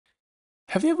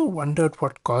Have you ever wondered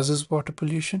what causes water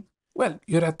pollution? Well,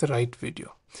 you're at the right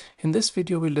video. In this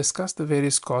video, we'll discuss the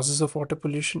various causes of water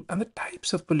pollution and the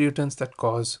types of pollutants that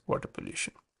cause water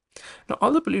pollution. Now,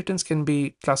 all the pollutants can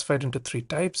be classified into three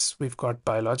types. We've got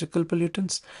biological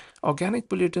pollutants, organic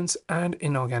pollutants, and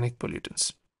inorganic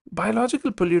pollutants.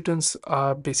 Biological pollutants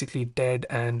are basically dead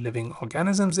and living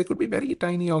organisms. They could be very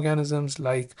tiny organisms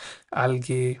like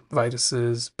algae,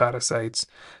 viruses, parasites,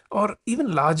 or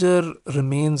even larger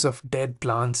remains of dead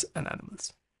plants and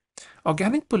animals.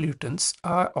 Organic pollutants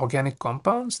are organic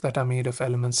compounds that are made of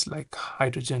elements like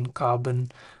hydrogen,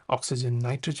 carbon, oxygen,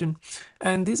 nitrogen,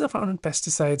 and these are found in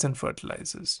pesticides and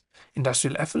fertilizers.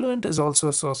 Industrial effluent is also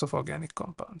a source of organic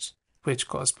compounds, which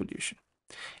cause pollution.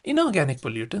 Inorganic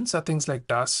pollutants are things like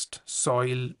dust,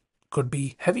 soil, could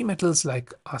be heavy metals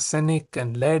like arsenic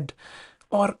and lead,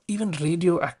 or even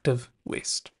radioactive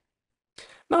waste.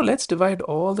 Now let's divide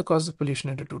all the causes of pollution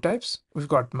into two types. We've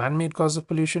got man-made causes of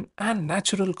pollution and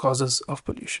natural causes of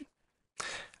pollution.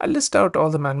 I'll list out all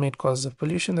the man-made causes of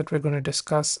pollution that we're going to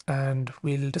discuss, and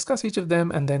we'll discuss each of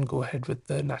them and then go ahead with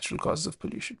the natural causes of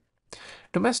pollution.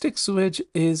 Domestic sewage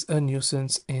is a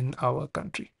nuisance in our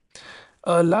country.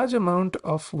 A large amount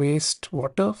of waste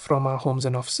water from our homes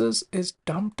and offices is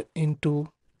dumped into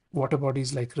water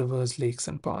bodies like rivers, lakes,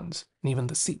 and ponds, and even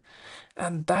the sea.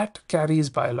 And that carries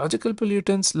biological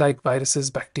pollutants like viruses,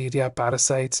 bacteria,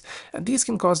 parasites, and these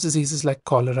can cause diseases like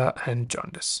cholera and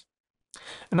jaundice.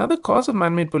 Another cause of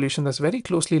man-made pollution that's very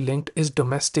closely linked is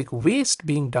domestic waste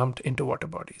being dumped into water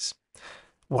bodies.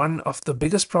 One of the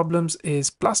biggest problems is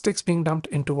plastics being dumped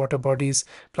into water bodies.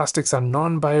 Plastics are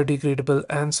non-biodegradable,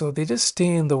 and so they just stay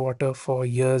in the water for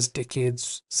years,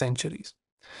 decades, centuries.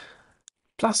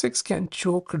 Plastics can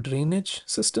choke drainage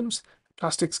systems.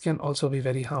 Plastics can also be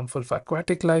very harmful for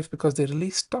aquatic life because they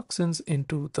release toxins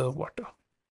into the water.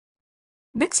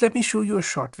 Next, let me show you a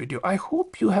short video. I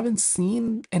hope you haven't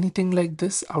seen anything like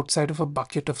this outside of a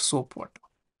bucket of soap water.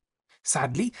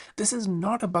 Sadly, this is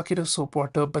not a bucket of soap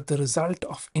water, but the result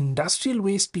of industrial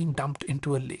waste being dumped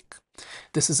into a lake.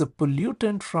 This is a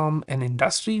pollutant from an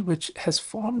industry which has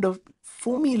formed a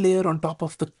foamy layer on top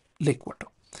of the lake water.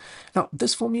 Now,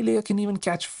 this foamy layer can even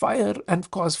catch fire and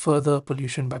cause further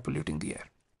pollution by polluting the air.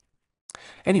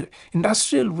 Anyway,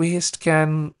 industrial waste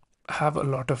can have a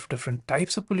lot of different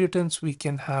types of pollutants. We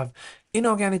can have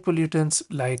inorganic pollutants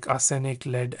like arsenic,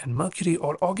 lead, and mercury,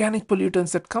 or organic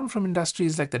pollutants that come from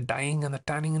industries like the dyeing and the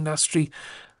tanning industry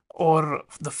or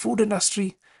the food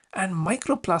industry, and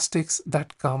microplastics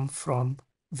that come from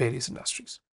various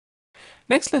industries.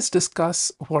 Next, let's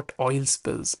discuss what oil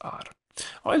spills are.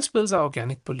 Oil spills are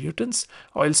organic pollutants.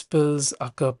 Oil spills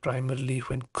occur primarily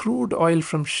when crude oil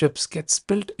from ships gets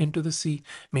spilled into the sea,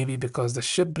 maybe because the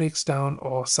ship breaks down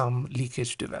or some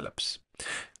leakage develops.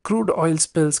 Crude oil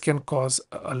spills can cause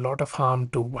a lot of harm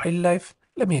to wildlife.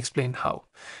 Let me explain how.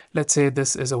 Let's say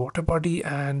this is a water body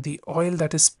and the oil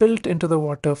that is spilled into the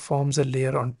water forms a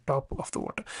layer on top of the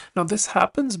water. Now this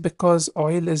happens because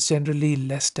oil is generally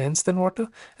less dense than water,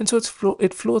 and so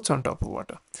it floats on top of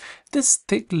water. This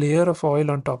thick layer of oil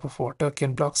on top of water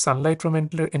can block sunlight from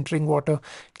entering water,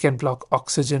 can block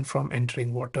oxygen from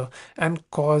entering water, and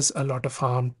cause a lot of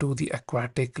harm to the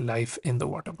aquatic life in the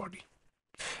water body.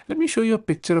 Let me show you a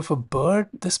picture of a bird.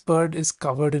 This bird is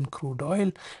covered in crude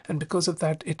oil, and because of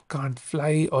that, it can't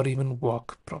fly or even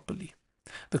walk properly.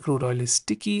 The crude oil is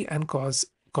sticky and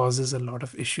causes a lot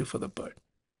of issue for the bird.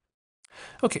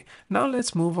 Okay, now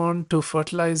let's move on to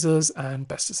fertilizers and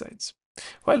pesticides.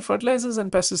 While fertilizers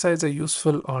and pesticides are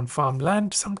useful on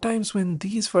farmland, sometimes when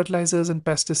these fertilizers and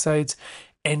pesticides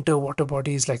enter water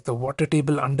bodies like the water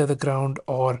table under the ground,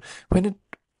 or when it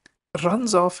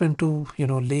runs off into,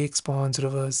 lakes, ponds,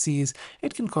 rivers, seas,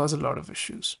 it can cause a lot of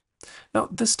issues. Now,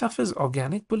 this stuff is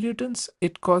organic pollutants.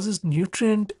 It causes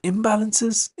nutrient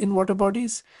imbalances in water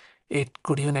bodies. It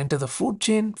could even enter the food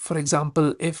chain. For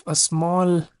example, if a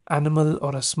small animal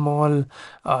or a small,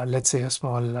 let's say a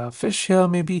small fish here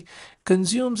maybe,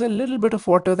 consumes a little bit of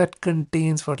water that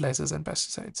contains fertilizers and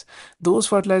pesticides. Those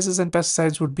fertilizers and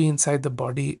pesticides would be inside the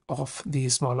body of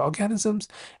these small organisms.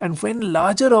 And when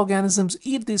larger organisms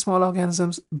eat these small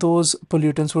organisms, those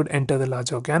pollutants would enter the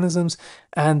large organisms,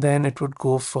 and then it would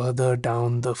go further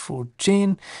down the food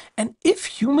chain. And if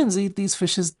humans eat these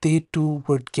fishes, they too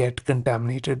would get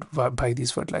contaminated by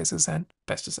these fertilizers and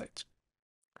pesticides.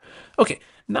 Okay,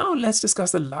 now let's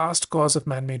discuss the last cause of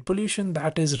man-made pollution,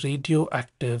 that is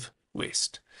radioactive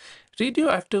waste.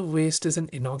 Radioactive waste is an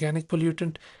inorganic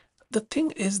pollutant. The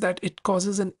thing is that it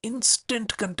causes an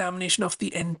instant contamination of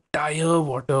the entire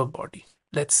water body.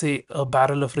 Let's say a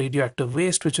barrel of radioactive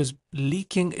waste which is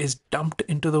leaking is dumped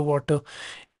into the water.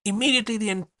 immediately the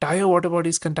entire water body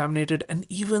is contaminated, and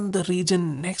even the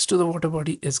region next to the water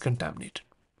body is contaminated.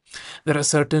 There are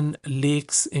certain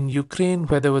lakes in Ukraine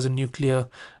where there was a nuclear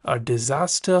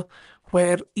disaster,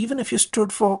 where even if you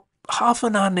stood for half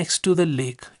an hour next to the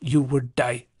lake, you would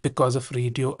die because of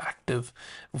radioactive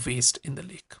waste in the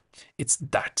lake. It's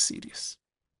that serious.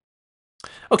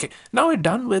 Okay, now we're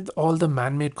done with all the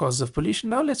man-made causes of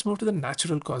pollution. Now let's move to the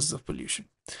natural causes of pollution.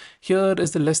 Here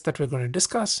is the list that we're going to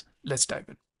discuss. Let's dive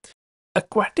in.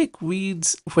 Aquatic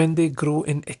weeds, when they grow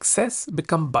in excess,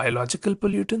 become biological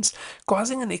pollutants,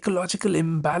 causing an ecological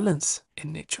imbalance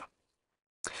in nature.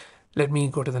 Let me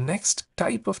go to the next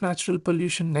type of natural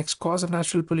pollution, next cause of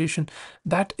natural pollution,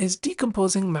 that is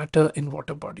decomposing matter in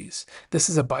water bodies. This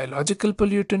is a biological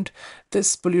pollutant.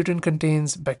 This pollutant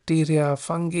contains bacteria,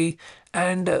 fungi,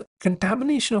 and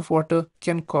contamination of water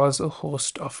can cause a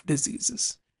host of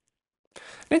diseases.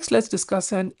 Next, let's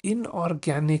discuss an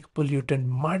inorganic pollutant,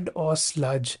 mud or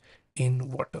sludge in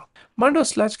water. Mud or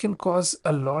sludge can cause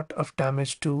a lot of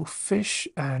damage to fish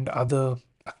and other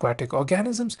aquatic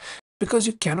organisms because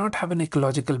you cannot have an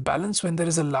ecological balance when there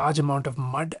is a large amount of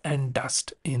mud and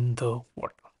dust in the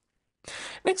water.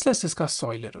 Next, let's discuss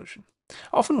soil erosion.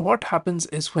 Often what happens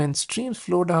is when streams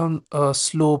flow down a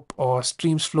slope or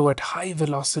streams flow at high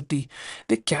velocity,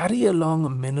 they carry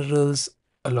along minerals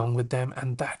along with them,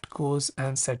 and that goes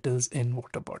and settles in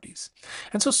water bodies.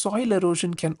 And so soil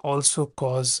erosion can also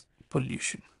cause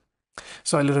pollution.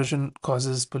 Soil erosion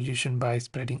causes pollution by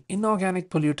spreading inorganic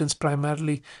pollutants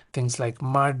primarily. Things like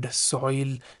mud,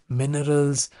 soil,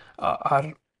 minerals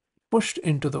are pushed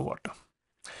into the water.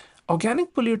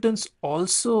 Organic pollutants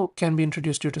also can be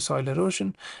introduced due to soil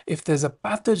erosion. If there's a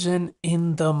pathogen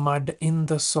in the mud, in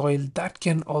the soil, that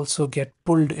can also get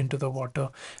pulled into the water.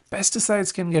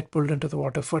 Pesticides can get pulled into the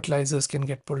water. Fertilizers can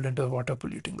get pulled into the water,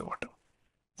 polluting the water.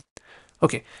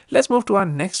 Okay, let's move to our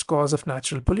next cause of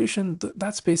natural pollution.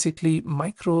 That's basically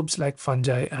microbes like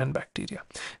fungi and bacteria.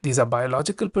 These are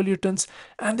biological pollutants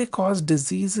and they cause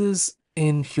diseases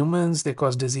in humans, they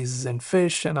cause diseases in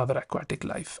fish and other aquatic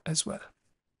life as well.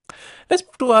 Let's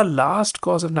move to our last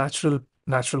cause of natural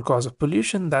cause of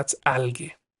pollution, that's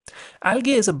algae.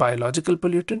 Algae is a biological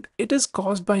pollutant. It is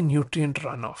caused by nutrient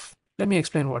runoff. Let me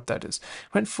explain what that is.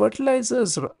 When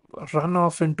fertilizers run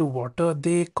off into water,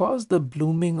 they cause the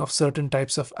blooming of certain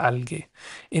types of algae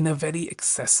in a very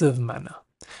excessive manner.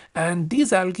 And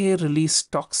these algae release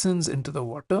toxins into the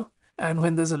water. And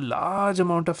when there's a large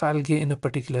amount of algae in a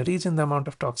particular region, the amount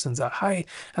of toxins are high,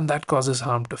 and that causes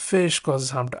harm to fish,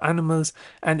 causes harm to animals.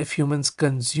 And if humans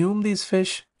consume these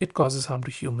fish, it causes harm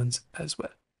to humans as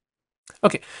well.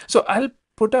 Okay, so I'll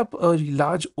put up a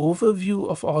large overview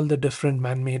of all the different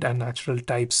man-made and natural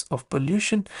types of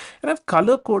pollution, and I've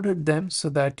color coded them so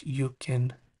that you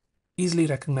can easily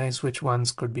recognize which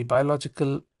ones could be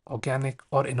biological, organic,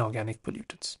 or inorganic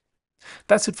pollutants.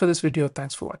 That's it for this video.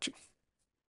 Thanks for watching.